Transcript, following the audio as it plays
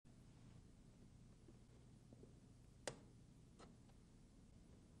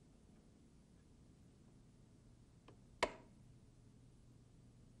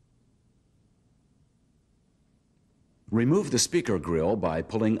Remove the speaker grill by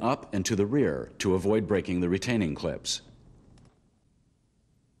pulling up and to the rear to avoid breaking the retaining clips.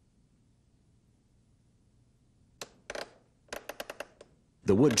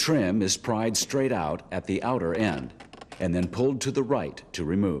 The wood trim is pried straight out at the outer end and then pulled to the right to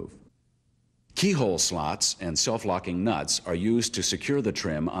remove. Keyhole slots and self-locking nuts are used to secure the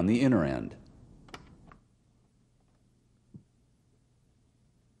trim on the inner end.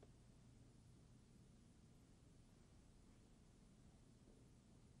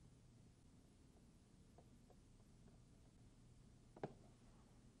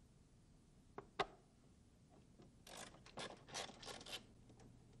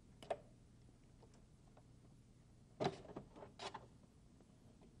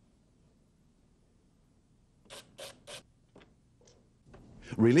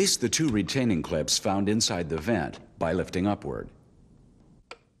 Release the two retaining clips found inside the vent by lifting upward.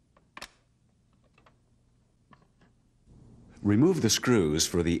 Remove the screws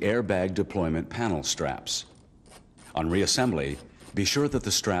for the airbag deployment panel straps. On reassembly, be sure that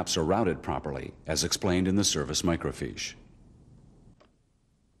the straps are routed properly, as explained in the service microfiche.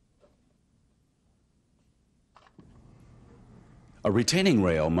 A retaining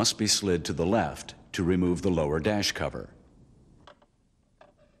rail must be slid to the left to remove the lower dash cover.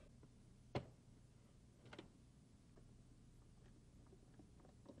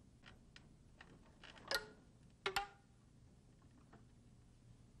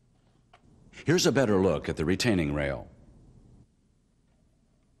 Here's a better look at the retaining rail.